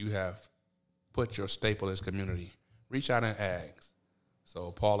 "Listen, you have put your staple in this community. Reach out and ask."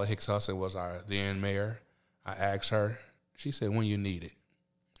 So Paula Hicks Hudson was our then mayor. I asked her. She said, "When you need it."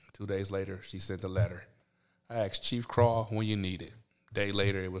 2 days later, she sent a letter. I asked Chief Crawl, "When you need it." Day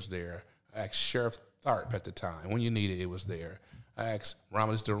later, it was there. I asked Sheriff Tharp at the time, "When you need it," it was there. I asked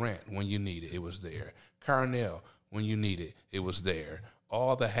Romulus Durant, "When you need it," it was there. Carnell, "When you need it," it was there.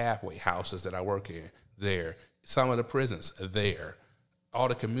 All the halfway houses that I work in, there. Some of the prisons, there. All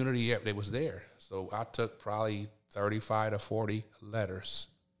the community, they was there. So I took probably 35 to 40 letters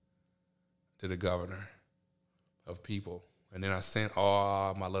to the governor of people. And then I sent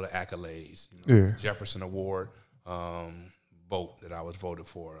all my little accolades. Jefferson Award vote that I was voted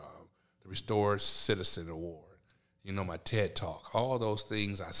for, the Restored Citizen Award, my TED Talk, all those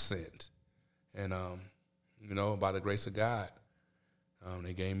things I sent. And, by the grace of God,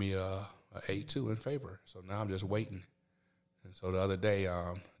 they gave me a 8-2 in favor. So now I'm just waiting. And so the other day,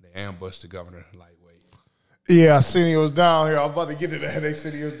 they ambushed the governor lightweight. Yeah, I seen he was down here. I was about to get to that. They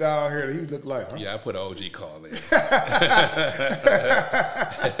said he was down here. He looked like, huh? Yeah, I put an OG call in.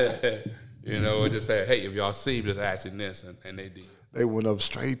 Just say, "Hey, if y'all see him, just asking this," and they did. They went up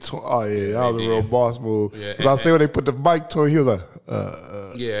straight to, that was a real boss move. Yeah, I say when they put the mic to him, he was like,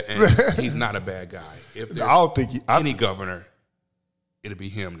 Yeah, and he's not a bad guy. If there's I don't think any governor, it'll be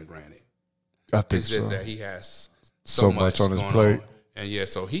him to grant it. I think it's just so. that he has so much on his plate. And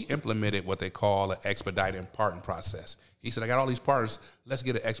so he implemented what they call an expedited pardon process. He said, "I got all these pardons. Let's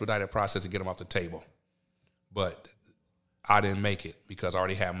get an expedited process to get them off the table." But I didn't make it because I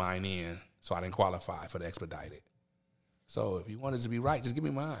already had mine in, so I didn't qualify for the expedited. So if you want it to be right, just give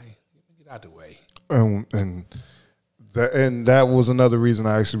me mine. Get out the way. And that was another reason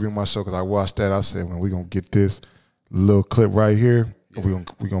I actually bring my show, because I watched that. I said, man, we're going to get this little clip right here. Yeah.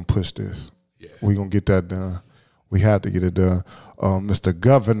 We're gonna push this. Yeah. We're going to get that done. We have to get it done. Mr.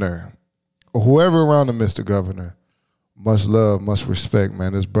 Governor, or whoever around the Mr. Governor, much love, much respect,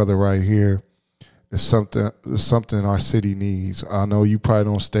 man. This brother right here is something our city needs. I know you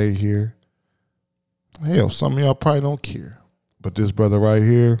probably don't stay here. Hell, some of y'all probably don't care. But this brother right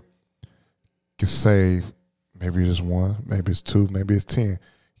here can save, maybe it's one, maybe it's two, maybe it's 10.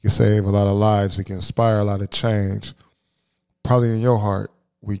 He can save a lot of lives. He can inspire a lot of change. Probably in your heart,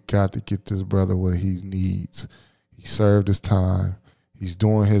 we got to get this brother what he needs. He served his time. He's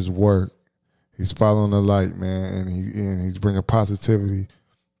doing his work. He's following the light, man, and he's bringing positivity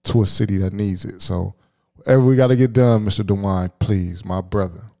to a city that needs it. So whatever we got to get done, Mr. DeWine, please, my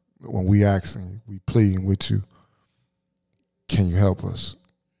brother, when we asking you, we pleading with you, can you help us?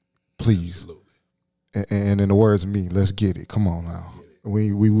 Please. And in the words of me, let's get it. Come on now.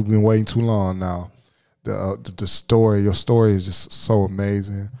 We've been waiting too long now. The story, your story is just so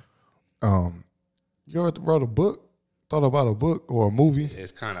amazing. You ever wrote a book? Thought about a book or a movie?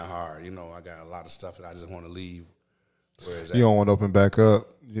 It's kind of hard. You know, I got a lot of stuff that I just want to leave. You don't want to open back up.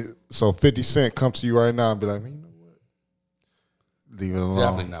 So 50 Cent come to you right now and be like, man, you know what? Leave it alone.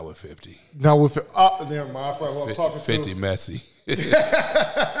 Definitely not with 50. Not with never mind. I forgot what I'm talking 50 to. messy. Yeah,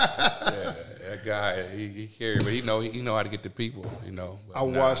 that guy, he carried, but he know how to get the people, you know. I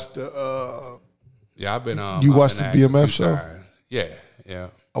watched the yeah, I've been you watched the BMF show? Yeah.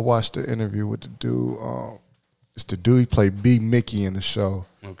 I watched the interview with the dude. It's the dude he played B. Mickey in the show.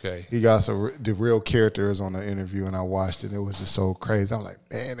 Okay. He got the real characters on the interview, and I watched it. It was just so crazy. I'm like,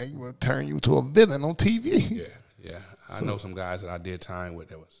 man, they will turn you to a villain on TV. Yeah. I know some guys that I did time with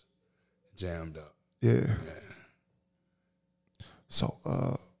that was jammed up. Yeah. So,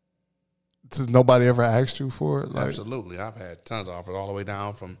 does nobody ever asked you for it? Like, absolutely. I've had tons of offers all the way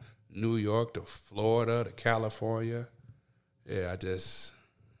down from New York to Florida to California. Yeah,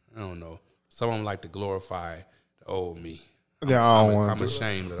 I don't know. Some of them like to glorify the old me. Yeah, I'm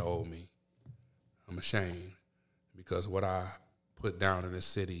ashamed of the old me. I'm ashamed because what I put down in this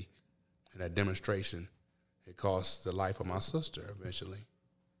city in that demonstration, it cost the life of my sister eventually.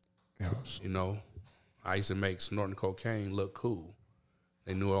 Yes. You know, I used to make snorting cocaine look cool.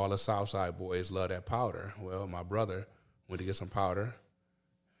 They knew all the Southside boys loved that powder. Well, my brother went to get some powder,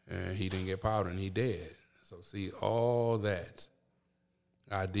 and he didn't get powder, and he dead. So see, all that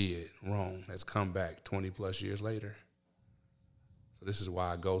I did wrong has come back 20-plus years later. So this is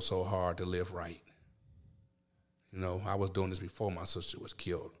why I go so hard to live right. You know, I was doing this before my sister was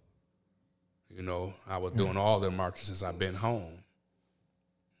killed. You know, I was doing all the marches since I've been home.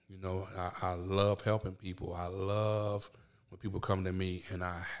 You know, I love helping people. I love when people come to me and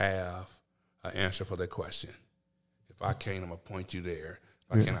I have an answer for their question. If I can't, I'm going to point you there.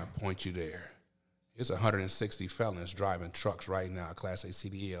 If I cannot point you there. It's 160 felons driving trucks right now, Class A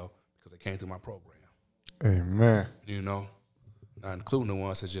CDL, because they came through my program. Amen. You know, not including the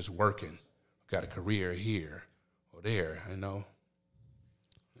ones that's just working, got a career here or there, you know.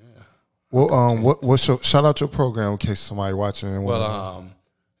 Yeah. Well, what's your, shout out your program in case somebody watching. And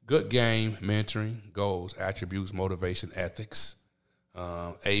Good Game, Mentoring, Goals, Attributes, Motivation, Ethics,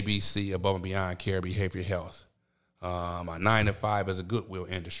 ABC, Above and Beyond Care, Behavior, Health. My 9 to 5 is a Goodwill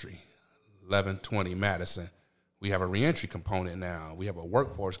Industry, 1120 Madison. We have a reentry component now. We have a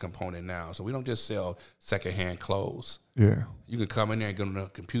workforce component now. So we don't just sell secondhand clothes. Yeah. You can come in there and get on the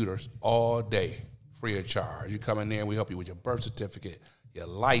computers all day, free of charge. You come in there and we help you with your birth certificate, your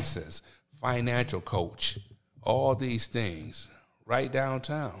license, financial coach, all these things right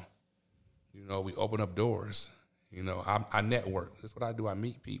downtown. You know, we open up doors. You know, I network. That's what I do. I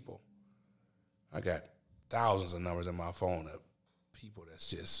meet people. I got thousands of numbers in my phone of people that's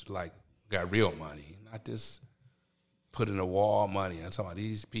just like got real money, not just put in a wall money. And some of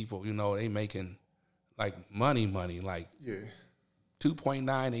these people, you know, they making like money, like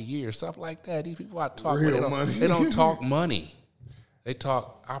 2.9 a year, stuff like that. These people I talk real with, money. They don't talk money. They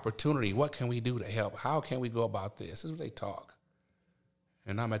talk opportunity. What can we do to help? How can we go about this? This is what they talk.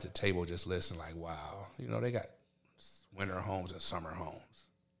 And I'm at the table just listening like, wow. You know, they got winter homes and summer homes.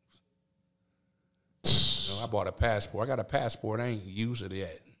 You know, I bought a passport. I got a passport. I ain't used it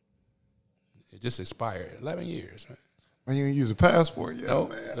yet. It just expired. 11 years. Man. Man, you ain't use a passport yet, nope,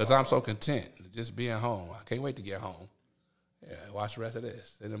 man. Because I'm so content just being home. I can't wait to get home. Yeah, watch the rest of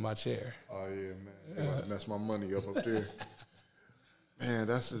this. Sit in my chair. Oh, yeah, man. Yeah. Mess my money up there. Man,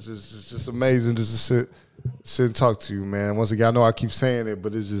 that's just amazing just to sit and talk to you, man. Once again, I know I keep saying it,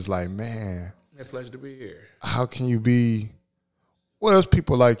 but it's just like, man. It's a pleasure to be here. How can you be? Well, there's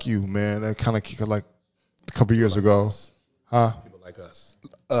people like you, man. That kind of kick it like a couple years ago, huh? People like us.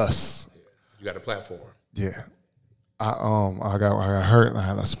 Us. Yeah. You got a platform. Yeah. I got hurt and I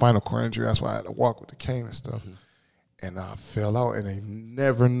had a spinal cord injury. That's why I had to walk with the cane and stuff. Mm-hmm. And I fell out, and they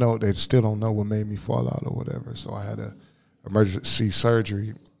never know. They still don't know what made me fall out or whatever. So I had a emergency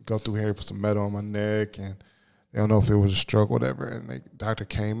surgery, go through here, put some metal on my neck, and they don't know if it was a stroke or whatever. And the doctor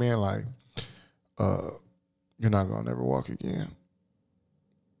came in like, you're not going to never walk again.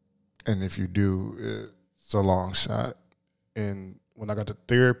 And if you do, it's a long shot. And when I got to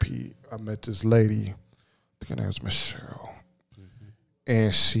therapy, I met this lady, I think her name was Miss Cheryl. Mm-hmm.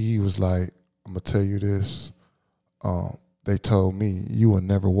 And she was like, I'm going to tell you this. They told me, you will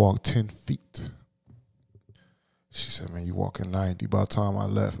never walk 10 feet. She said, man, you walking 90. By the time I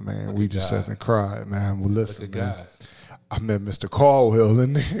left, man, we just sat and cried, man. Well, listen, man. I met Mr. Caldwell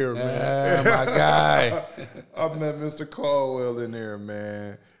in there, man. My guy. I met Mr. Caldwell in there,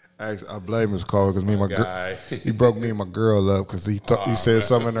 man. I blame Mr. Caldwell because me and my girl, he broke me and my girl up because he said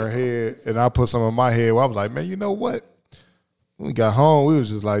something in her head, and I put something in my head. Well, I was like, man, you know what? When we got home, we was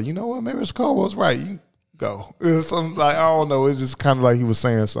just like, you know what? Maybe Mr. Caldwell's right. You go. It was something like, I don't know. It's just kind of like he was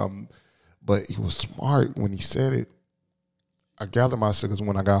saying something. But he was smart when he said it. I gathered myself because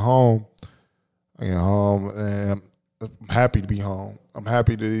when I got home, and I'm happy to be home. I'm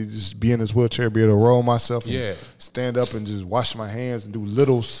happy to just be in this wheelchair, be able to roll myself and stand up and just wash my hands and do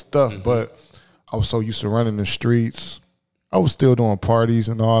little stuff. Mm-hmm. But I was so used to running the streets. I was still doing parties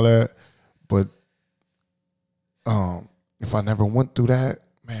and all that. But if I never went through that,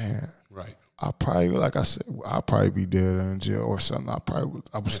 man, right. I probably, like I said, I'd probably be dead in jail or something.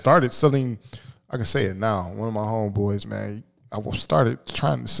 I would started selling, I can say it now, one of my homeboys, man, I started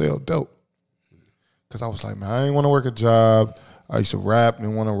trying to sell dope. Because I was like, man, I didn't want to work a job. I used to rap,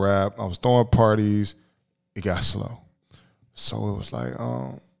 didn't want to rap. I was throwing parties. It got slow. So it was like,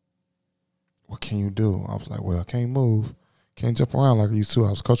 what can you do? I was like, well, I can't move. Can't jump around like I used to. I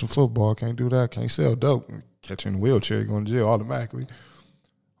was coaching football. Can't do that. Can't sell dope. Catch you in a wheelchair, going to jail automatically.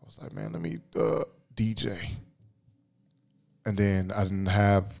 Like, man, let me DJ. And then I didn't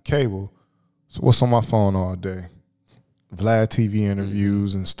have cable. So what's on my phone all day? Vlad TV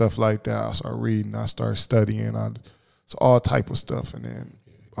interviews and stuff like that. I started reading. I started studying. So all type of stuff. And then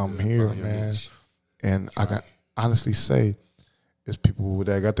I'm here, man. And I can honestly say it's people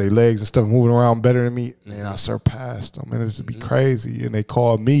that got their legs and stuff moving around better than me. And I surpassed them. And it's to be crazy. And they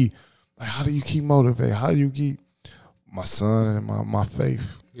called me, like, how do you keep motivated? How do you keep my son and my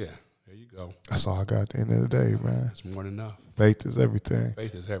faith? Yeah, there you go. That's all I got at the end of the day, man. It's more than enough. Faith is everything.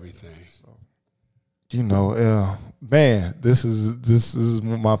 Faith is everything. So, you know, man, this is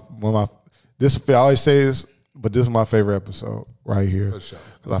one of my I always say this, but this is my favorite episode right here. For sure.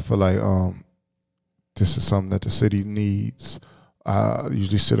 Because I feel like this is something that the city needs. I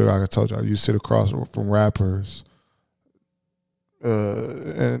usually like I told you, I used to sit across from rappers,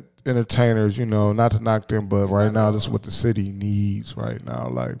 and entertainers, you know, not to knock them, but right now this is what the city needs right now.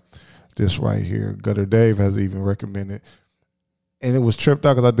 Like this right here. Gutter Dave has even recommended. And it was tripped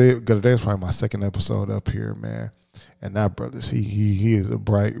out because Gutter Dave's probably my second episode up here, man. And that brother, he is a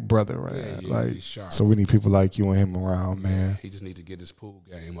bright brother, right? Yeah, like, he's sharp. So we need people like you and him around, man. He just need to get his pool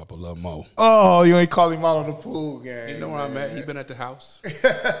game up a little more. Oh, you ain't calling him out on the pool game. You know where I'm at? He been at the house.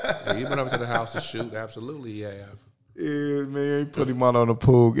 He been up to the house to shoot. Absolutely, yeah. Yeah, man, he put him out on the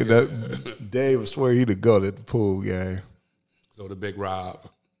pool game. That Dave, I swear he'd have go at the pool game. So the big Rob.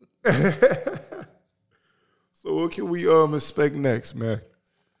 So what can we expect next, man?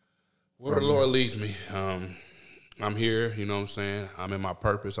 Where the Lord leads me. I'm here, you know what I'm saying? I'm in my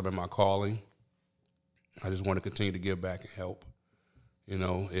purpose. I'm in my calling. I just want to continue to give back and help. You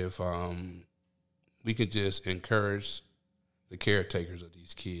know, if we could just encourage the caretakers of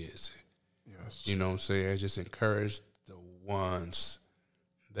these kids. Yes. You know what I'm saying? Just encourage the ones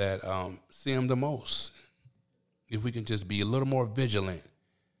that see them the most. If we can just be a little more vigilant,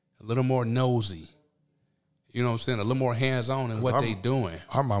 a little more nosy, you know what I'm saying, a little more hands-on in what they doing.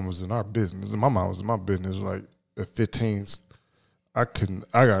 Our mom was in our business, and my mom was in my business. Like at 15, I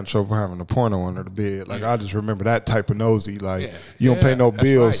got in trouble for having a porno under the bed. Like I just remember that type of nosy. Like you don't pay no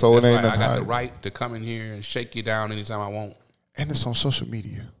bills, right. So it ain't nothing. I got the right to come in here and shake you down anytime I want. And it's on social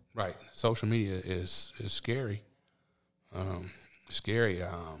media. Right. Social media is scary. Scary.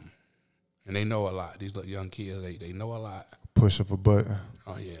 And they know a lot. These little young kids, they know a lot. Push of a button.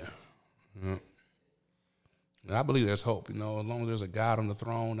 Oh, yeah. Mm-hmm. And I believe there's hope. You know, as long as there's a God on the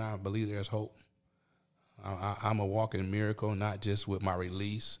throne, I believe there's hope. I'm a walking miracle, not just with my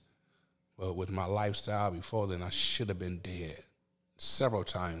release, but with my lifestyle. Before then, I should have been dead several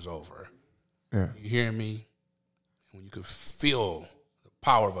times over. Yeah. You hear me? When you could feel the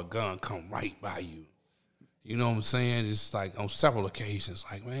power of a gun come right by you. You know what I'm saying? It's like on several occasions,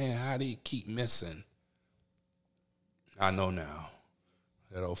 like, man, how do you keep missing? I know now.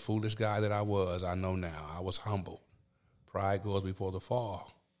 That old foolish guy that I was, I know now. I was humbled. Pride goes before the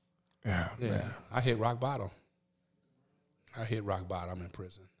fall. Yeah, man. I hit rock bottom. I hit rock bottom in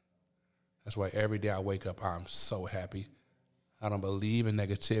prison. That's why every day I wake up, I'm so happy. I don't believe in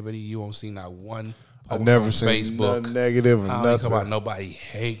negativity. You won't see not one post I never on seen Facebook. nothing negative and I don't nothing. come about nobody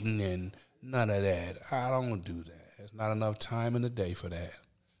hating and none of that. I don't do that. There's not enough time in the day for that.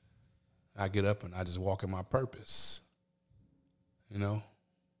 I get up and I just walk in my purpose. You know?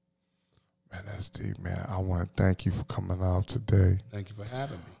 Man, that's deep, man. I want to thank you for coming out today. Thank you for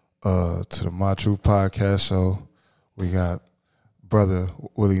having me. To the My Truth Podcast Show. We got brother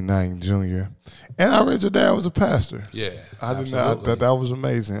Willie Knighten Jr. And I read your dad was a pastor. Yeah, I didn't know that was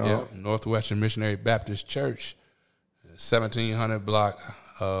amazing. Yeah, Northwestern Missionary Baptist Church, 1700 block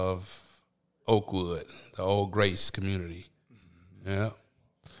of Oakwood, the old Grace community. Yeah.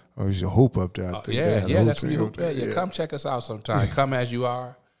 Oh, he's your hoop up there. I think That's me. Yeah, come check us out sometime. Come as you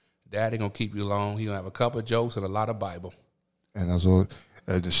are. Dad ain't gonna keep you long. He gonna have a couple of jokes and a lot of Bible. And that's what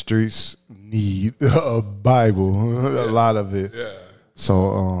the streets need a Bible, a lot of it. Yeah.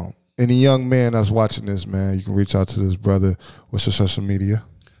 So, any young man that's watching this, man, you can reach out to this brother. What's your social media?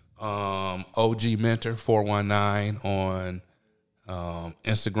 OG Mentor 419 on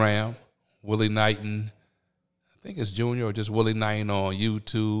Instagram. Willie Knighten, I think it's Junior or just Willie Knighten on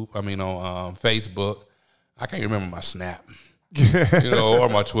YouTube. I mean on Facebook. I can't remember my Snap, or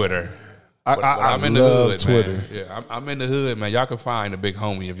my Twitter. But I'm in the hood, Twitter. Man. Yeah, I'm in the hood, man. Y'all can find a big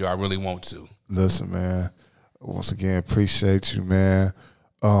homie if y'all really want to. Listen, man. Once again, appreciate you, man.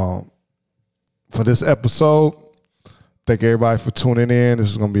 For this episode, thank everybody for tuning in.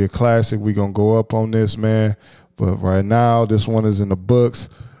 This is gonna be a classic. We're gonna go up on this, man. But right now, this one is in the books.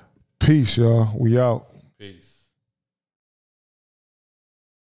 Peace, y'all. We out.